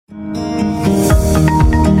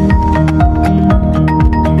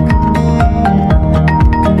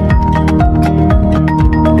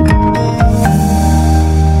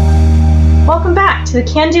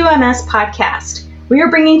Can Do MS podcast. We are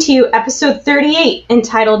bringing to you episode 38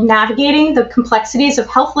 entitled Navigating the Complexities of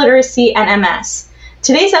Health Literacy and MS.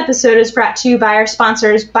 Today's episode is brought to you by our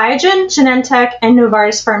sponsors Biogen, Genentech, and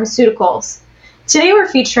Novartis Pharmaceuticals. Today we're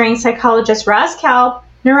featuring psychologist Raz Kalb,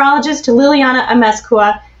 neurologist Liliana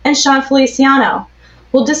Amezcua, and Sean Feliciano.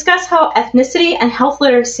 We'll discuss how ethnicity and health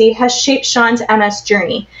literacy has shaped Sean's MS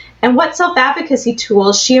journey and what self-advocacy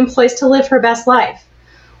tools she employs to live her best life.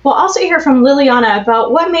 We'll also hear from Liliana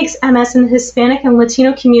about what makes MS in the Hispanic and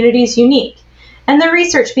Latino communities unique, and the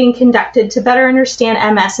research being conducted to better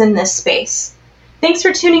understand MS in this space. Thanks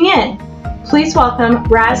for tuning in. Please welcome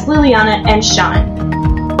Raz, Liliana, and Sean.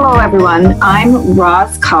 Hello, everyone. I'm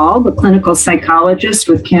Raz Kalb, a clinical psychologist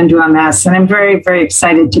with Can Do MS, and I'm very, very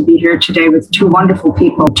excited to be here today with two wonderful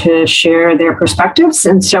people to share their perspectives.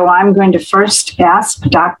 And so I'm going to first ask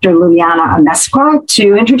Dr. Liliana Amezcua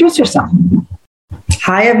to introduce herself.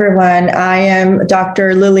 Hi, everyone. I am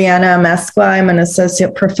Dr. Liliana Amezcua. I'm an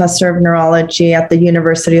associate professor of neurology at the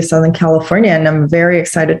University of Southern California, and I'm very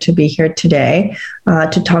excited to be here today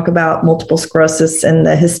to talk about multiple sclerosis in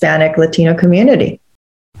the Hispanic Latino community.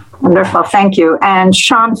 Wonderful. Thank you. And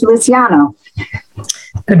Sean Feliciano.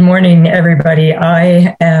 Good morning, everybody.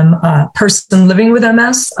 I am a person living with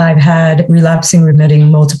MS. I've had relapsing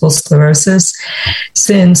remitting multiple sclerosis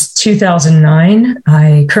since 2009.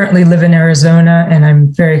 I currently live in Arizona, and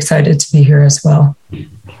I'm very excited to be here as well.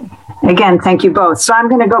 Again, thank you both. So I'm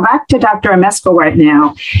going to go back to Dr. Amezcua right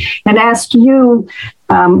now and ask you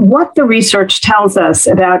what the research tells us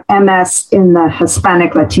about MS in the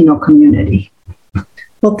Hispanic Latino community.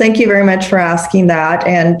 Well, thank you very much for asking that.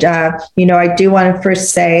 And, I do want to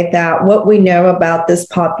first say that what we know about this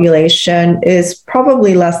population is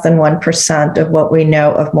probably less than 1% of what we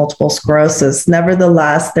know of multiple sclerosis.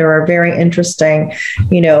 Nevertheless, there are very interesting,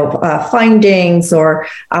 findings or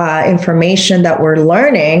information that we're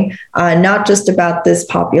learning, not just about this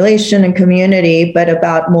population and community, but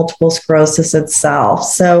about multiple sclerosis itself.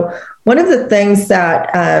 So one of the things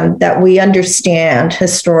that we understand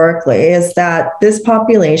historically is that this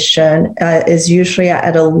population is usually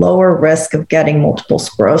at a lower risk of getting multiple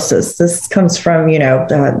sclerosis. This comes from,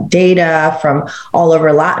 data from all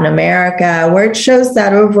over Latin America, where it shows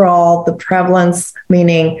that overall the prevalence,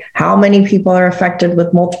 meaning how many people are affected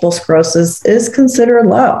with multiple sclerosis, is considered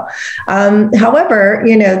low. However,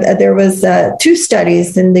 there was two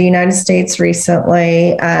studies in the United States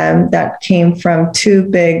recently that came from two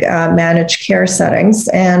big managed care settings,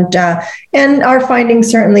 and our findings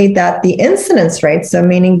certainly that the incidence rate, so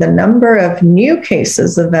meaning the number of new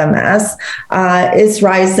cases of MS, is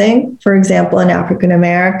rising, for example, in African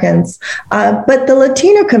Americans. But the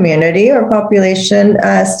Latino community or population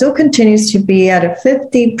still continues to be at a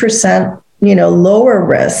 50% lower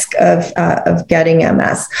risk of getting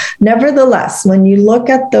MS. Nevertheless, when you look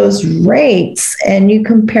at those rates and you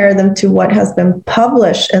compare them to what has been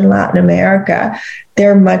published in Latin America,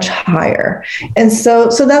 they're much higher. And so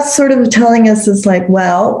that's sort of telling us is like,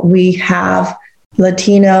 well, we have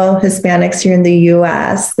Latino Hispanics here in the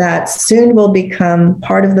U.S. that soon will become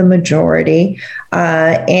part of the majority.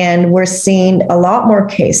 And we're seeing a lot more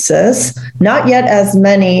cases, not yet as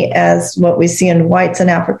many as what we see in whites and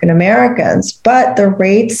African Americans, but the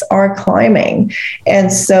rates are climbing.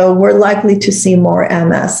 And so we're likely to see more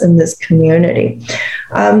MS in this community.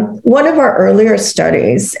 One of our earlier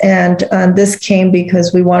studies, and this came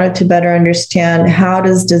because we wanted to better understand how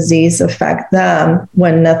does disease affect them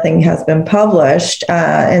when nothing has been published.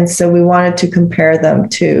 And so we wanted to compare them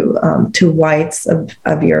to whites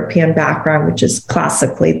of European background, which is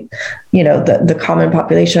classically, the common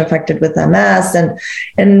population affected with MS.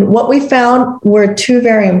 And what we found were two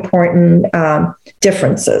very important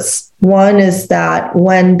differences. One is that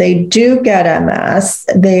when they do get MS,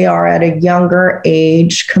 they are at a younger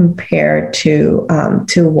age compared to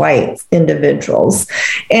white individuals.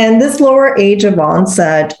 And this lower age of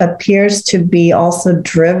onset appears to be also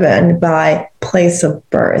driven by place of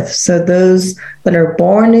birth. So those that are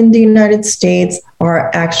born in the United States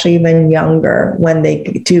are actually even younger when they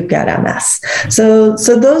do get MS. So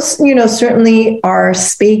those, certainly are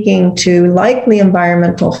speaking to likely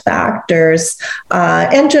environmental factors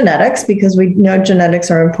and genetics, because we know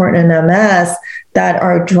genetics are important in MS, that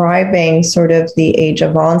are driving sort of the age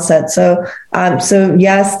of onset. So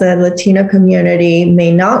yes, the Latino community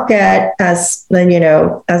may not get as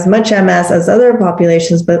much MS as other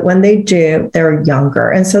populations, but when they do, they're younger.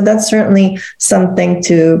 And so that's certainly something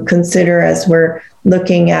to consider as we're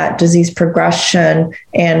looking at disease progression.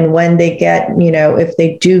 And when they get, if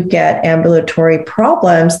they do get ambulatory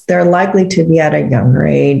problems, they're likely to be at a younger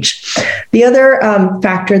age. The other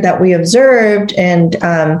factor that we observed, and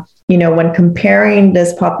when comparing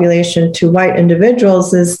this population to white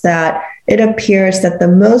individuals, is that it appears that the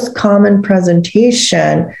most common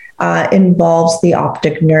presentation involves the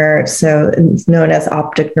optic nerve, so it's known as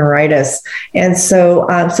optic neuritis. And so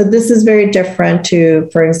this is very different to,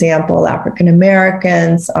 for example, African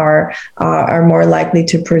Americans are more likely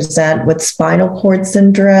to present with spinal cord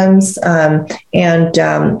syndromes,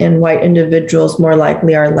 and white individuals more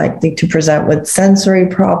likely to present with sensory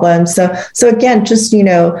problems. So again, just,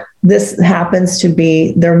 this happens to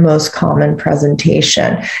be their most common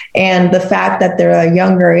presentation. And the fact that they're a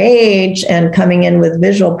younger age and coming in with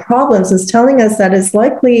visual problems is telling us that it's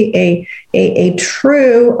likely a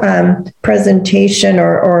true presentation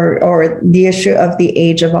or the issue of the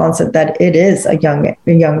age of onset, that it is a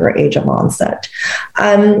younger age of onset.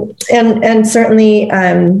 And certainly,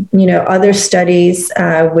 other studies,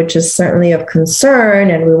 which is certainly of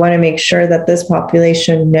concern, and we want to make sure that this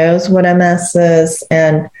population knows what MS is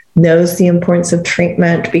and knows the importance of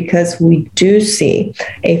treatment, because we do see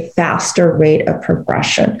a faster rate of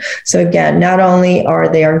progression. So again, not only are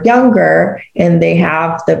they younger and they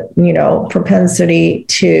have the propensity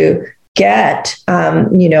to get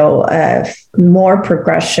more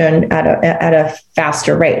progression at a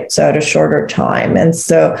faster rate, so at a shorter time. And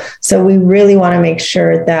so we really want to make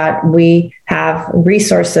sure that we have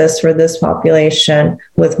resources for this population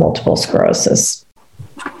with multiple sclerosis.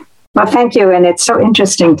 Well, thank you. And it's so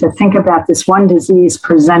interesting to think about this one disease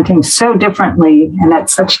presenting so differently and at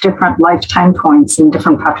such different lifetime points in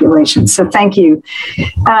different populations. So thank you.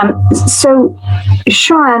 So,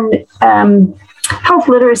 Sean, health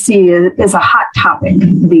literacy is a hot topic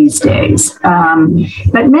these days,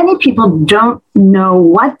 but many people don't know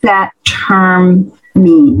what that term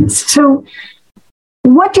means. So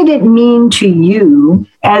what did it mean to you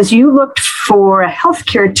as you looked for a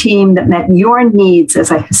healthcare team that met your needs as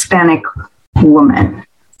a Hispanic woman?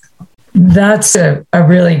 That's a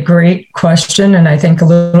really great question, and I think a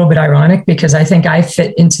little bit ironic, because I think I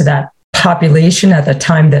fit into that population at the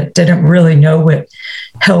time that didn't really know what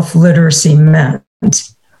health literacy meant.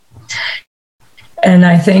 And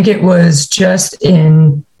I think it was just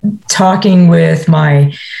in talking with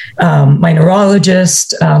my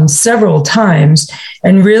neurologist several times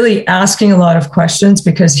and really asking a lot of questions,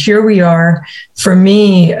 because here we are, for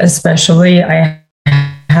me especially, I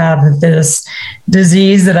have this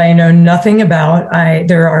disease that I know nothing about.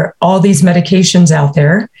 There are all these medications out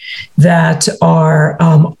there that are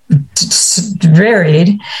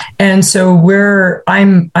varied, and so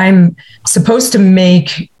I'm supposed to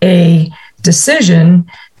make a decision,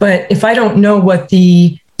 but if I don't know what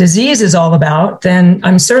the disease is all about, then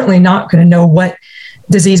I'm certainly not going to know what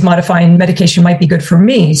disease modifying medication might be good for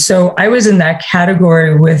me. So I was in that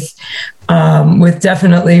category with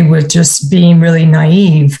just being really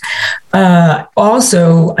naive.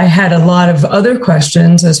 Also, I had a lot of other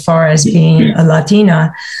questions as far as being a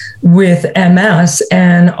Latina with MS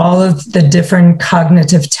and all of the different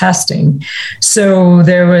cognitive testing. So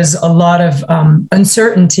there was a lot of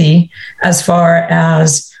uncertainty as far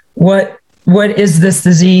as what is this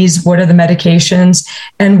disease? What are the medications?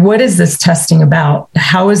 And what is this testing about?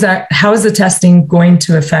 How is the testing going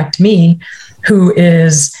to affect me, who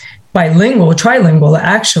is trilingual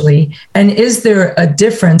actually? And is there a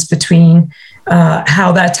difference between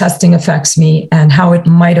how that testing affects me and how it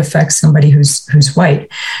might affect somebody who's white?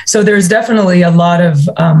 So there's definitely a lot of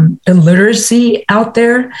illiteracy out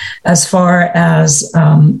there as far as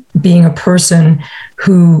being a person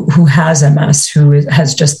who has MS, who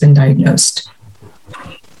has just been diagnosed.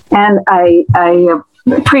 And I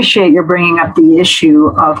appreciate your bringing up the issue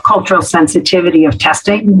of cultural sensitivity of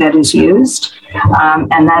testing that is used.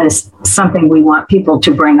 And that is something we want people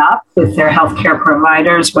to bring up with their healthcare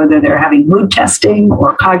providers, whether they're having mood testing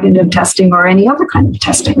or cognitive testing or any other kind of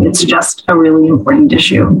testing. It's just a really important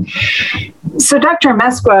issue. So, Dr.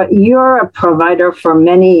 Amezcua, you're a provider for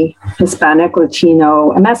many Hispanic,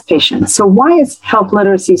 Latino MS patients. So why is health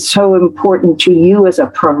literacy so important to you as a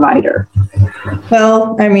provider?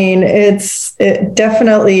 Well, I mean, it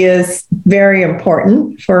definitely is very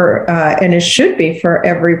important and it should be for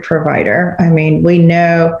every provider. I mean, we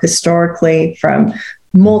know historically from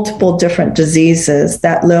multiple different diseases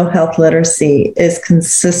that low health literacy is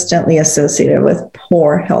consistently associated with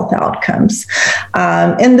poor health outcomes.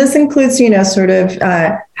 And this includes,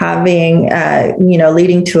 having,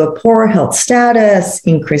 leading to a poor health status,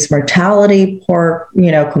 increased mortality, poor,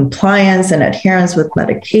 compliance and adherence with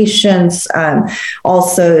medications.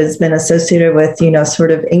 Also has been associated with,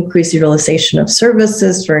 sort of increased utilization of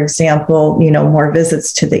services, for example, more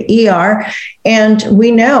visits to the ER. And we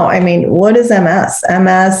know, what is MS?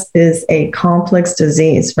 MS is a complex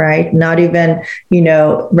disease, right? Not even,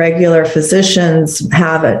 regular physicians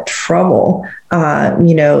have trouble,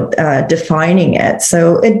 defining it.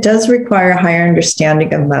 So it does require a higher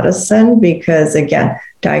understanding of medicine because, again,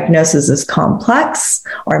 diagnosis is complex,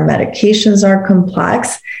 our medications are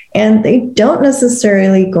complex, and they don't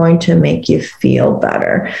necessarily going to make you feel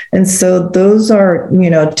better. And so those are,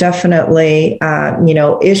 definitely,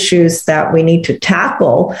 issues that we need to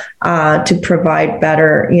tackle to provide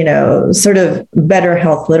better, sort of better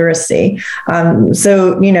health literacy.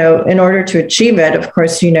 So, in order to achieve it, of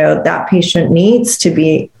course, that patient needs to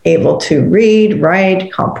be able to read,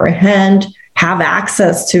 write, comprehend, have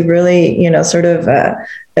access to really, sort of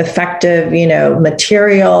effective,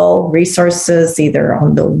 material, resources, either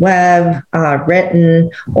on the web, written,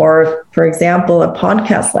 or, for example, a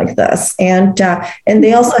podcast like this. And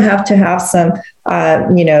they also have to have some,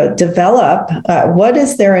 develop what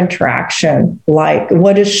is their interaction like,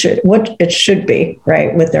 what it should be,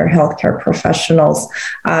 right, with their healthcare professionals.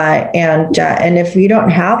 And if you don't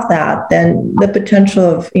have that, then the potential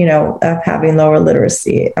of, of having lower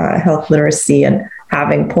literacy, health literacy, and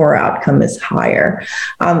having poor outcome is higher.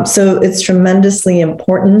 So it's tremendously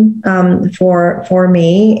important for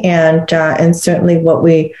me, and certainly what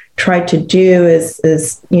we try to do is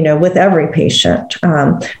with every patient,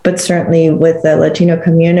 but certainly with the Latino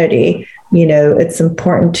community, it's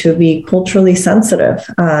important to be culturally sensitive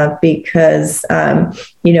because,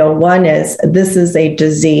 one is this is a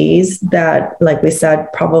disease that, like we said,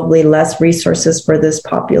 probably less resources for this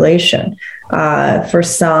population. For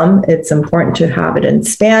some, it's important to have it in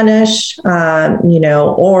Spanish,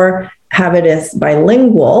 or have it as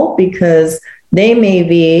bilingual because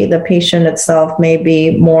the patient itself may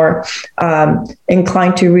be more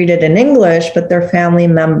inclined to read it in English, but their family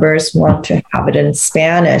members want to have it in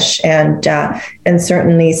Spanish. And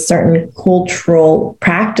certainly certain cultural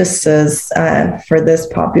practices for this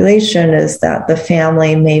population is that the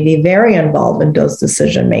family may be very involved in those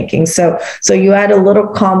decision making. So you add a little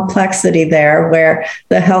complexity there where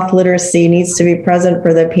the health literacy needs to be present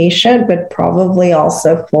for the patient, but probably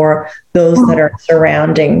also for those that are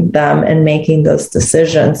surrounding them and making those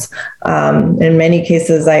decisions. In many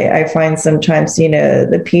cases, I find sometimes,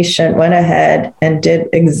 the patient went ahead and did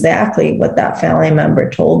exactly what that family member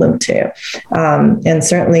told them to. And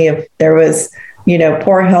certainly if there was,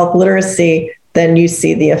 poor health literacy, then you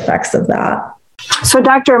see the effects of that. So,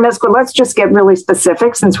 Dr. Amezcua, let's just get really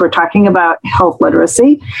specific since we're talking about health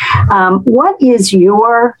literacy. What is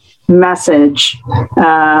your message,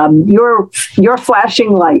 your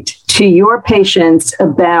flashing light to your patients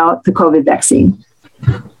about the COVID vaccine?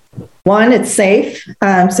 One, it's safe.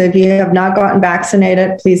 So if you have not gotten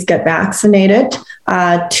vaccinated, please get vaccinated.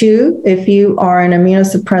 Two, if you are on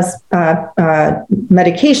immunosuppressed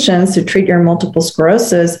medications to treat your multiple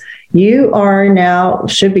sclerosis, you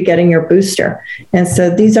should be getting your booster. And so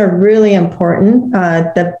these are really important.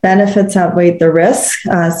 The benefits outweigh the risk.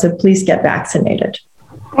 So please get vaccinated.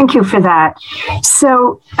 Thank you for that.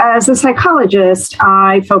 So as a psychologist,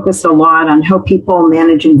 I focus a lot on how people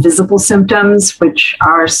manage invisible symptoms, which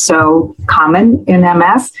are so common in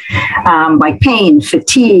MS, like pain,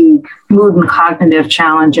 fatigue, mood and cognitive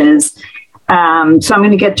challenges. So I'm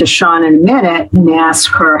going to get to Sean in a minute and ask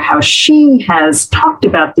her how she has talked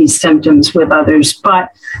about these symptoms with others. But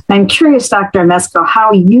I'm curious, Dr. Amezcua,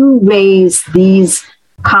 how you raise these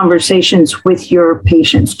conversations with your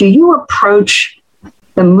patients. Do you approach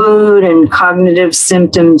the mood and cognitive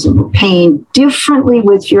symptoms and pain differently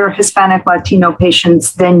with your Hispanic Latino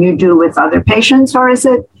patients than you do with other patients, or is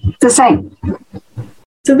it the same?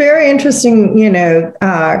 It's a very interesting,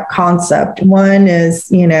 concept. One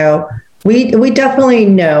is, we definitely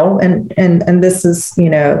know, and this is,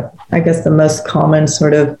 I guess the most common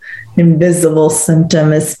sort of invisible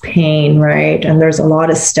symptom is pain, right? And there's a lot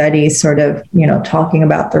of studies sort of, talking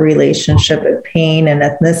about the relationship of pain and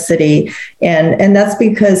ethnicity. And that's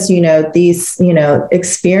because, these,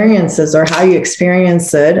 experiences or how you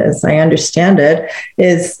experience it, as I understand it,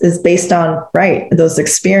 is based on, right, those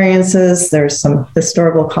experiences. There's some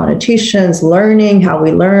historical connotations, learning, how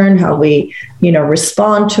we learn, how we,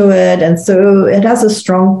 respond to it. And so it has a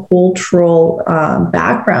strong cultural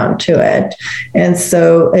background to it. And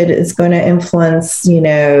so it is going to influence,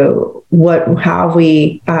 how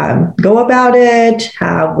we go about it,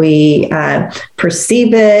 how we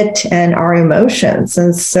perceive it, and our emotions.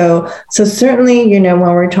 And so certainly, when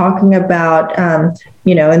we're talking about,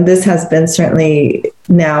 and this has been certainly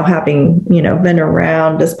now having, been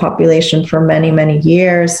around this population for many, many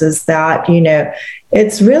years, is that,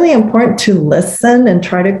 it's really important to listen and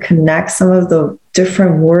try to connect some of the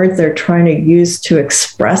different words they're trying to use to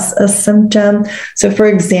express a symptom. So for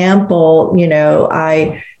example,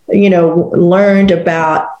 I learned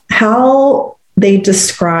about how they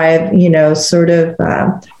describe, sort of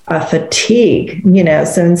a fatigue,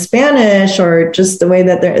 so in Spanish, or just the way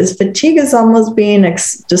that there is, fatigue is almost being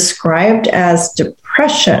described as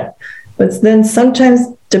depression. But then sometimes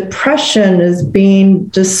depression is being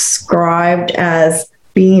described as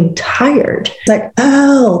being tired. It's like,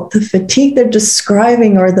 oh, the fatigue they're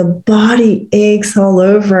describing, or the body aches all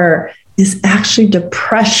over, is actually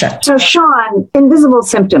depression. So, Sean, invisible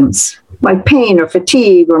symptoms like pain or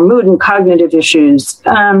fatigue or mood and cognitive issues.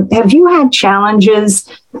 Have you had challenges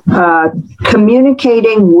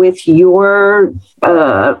communicating with your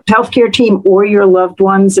healthcare team or your loved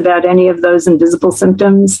ones about any of those invisible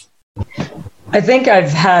symptoms? I think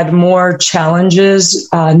I've had more challenges,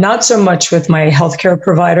 not so much with my healthcare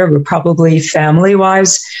provider, but probably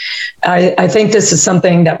family-wise. I think this is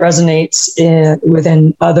something that resonates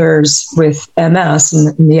within others with MS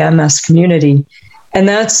and in the MS community. And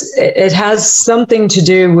it has something to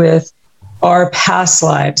do with our past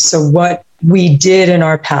lives. So what we did in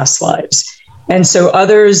our past lives. And so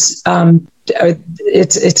others,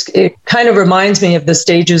 it kind of reminds me of the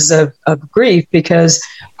stages of grief, because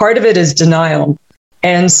part of it is denial.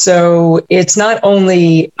 And so it's not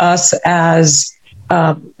only us as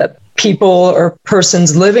people or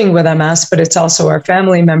persons living with MS, but it's also our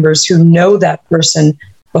family members who know that person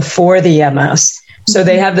before the MS. So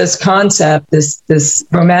they have this concept, this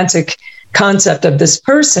romantic concept of this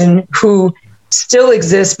person who still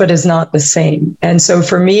exists, but is not the same. And so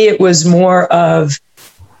for me, it was more of,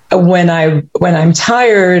 when I'm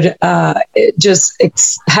tired,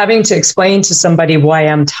 having to explain to somebody why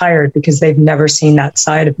I'm tired, because they've never seen that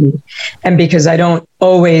side of me. And because I don't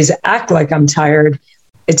always act like I'm tired,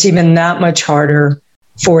 it's even that much harder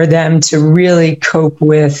for them to really cope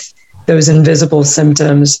with those invisible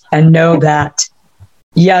symptoms and know that,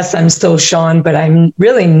 yes, I'm still Sean, but I'm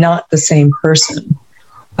really not the same person.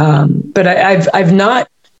 But I've not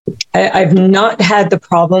had the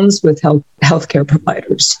problems with healthcare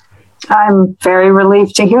providers. I'm very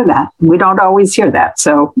relieved to hear that. We don't always hear that,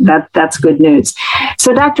 so that's good news.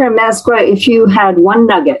 So, Dr. Amezcua, if you had one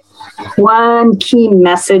nugget, one key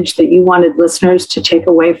message that you wanted listeners to take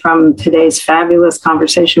away from today's fabulous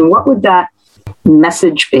conversation, what would that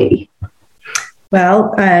message be?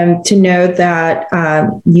 Well, to know that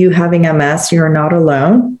you having MS, you're not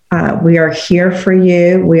alone. We are here for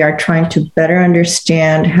you. We are trying to better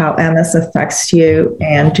understand how MS affects you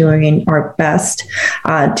and doing our best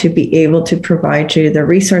to be able to provide you the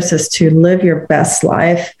resources to live your best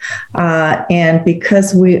life. And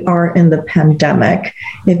because we are in the pandemic,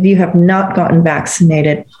 if you have not gotten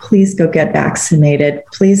vaccinated, please go get vaccinated.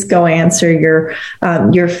 Please go answer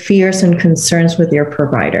your fears and concerns with your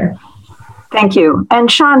provider. Thank you.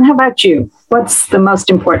 And Sean, how about you? What's the most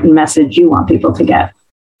important message you want people to get?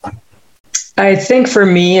 I think for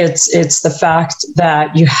me, it's the fact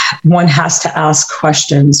that one has to ask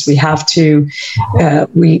questions. We have to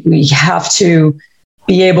we have to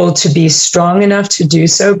be able to be strong enough to do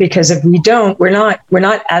so, because if we don't, we're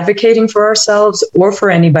not advocating for ourselves or for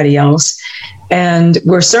anybody else, and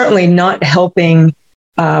we're certainly not helping.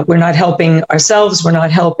 We're not helping ourselves. We're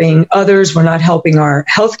not helping others. We're not helping our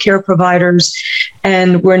healthcare providers,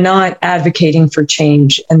 and we're not advocating for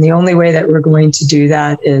change. And the only way that we're going to do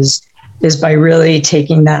that is by really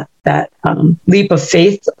taking that leap of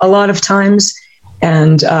faith a lot of times,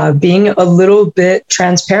 and being a little bit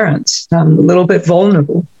transparent, a little bit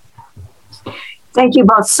vulnerable. Thank you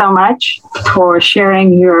both so much for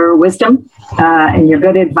sharing your wisdom and your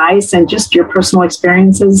good advice and just your personal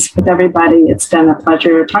experiences with everybody. It's been a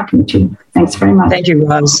pleasure talking to you. Thanks very much. Thank you,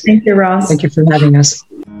 Roz. Thank you, Roz. Thank you for having us.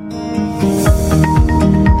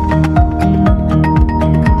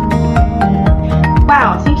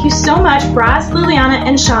 Wow, thank you so much, Roz, Liliana,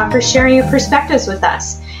 and Sean, for sharing your perspectives with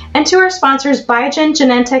us. And to our sponsors, Biogen,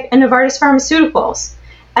 Genentech, and Novartis Pharmaceuticals.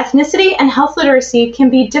 Ethnicity and health literacy can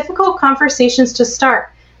be difficult conversations to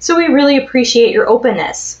start, so we really appreciate your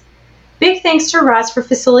openness. Big thanks to Roz for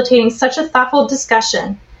facilitating such a thoughtful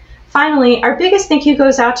discussion. Finally, our biggest thank you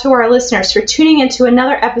goes out to our listeners for tuning into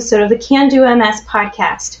another episode of the Can Do MS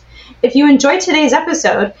podcast. If you enjoyed today's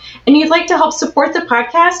episode and you'd like to help support the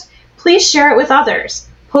podcast, please share it with others,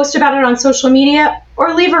 post about it on social media,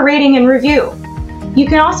 or leave a rating and review. You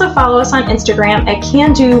can also follow us on Instagram at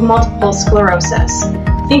Can Do Multiple Sclerosis.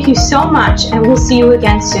 Thank you so much, and we'll see you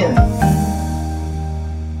again soon.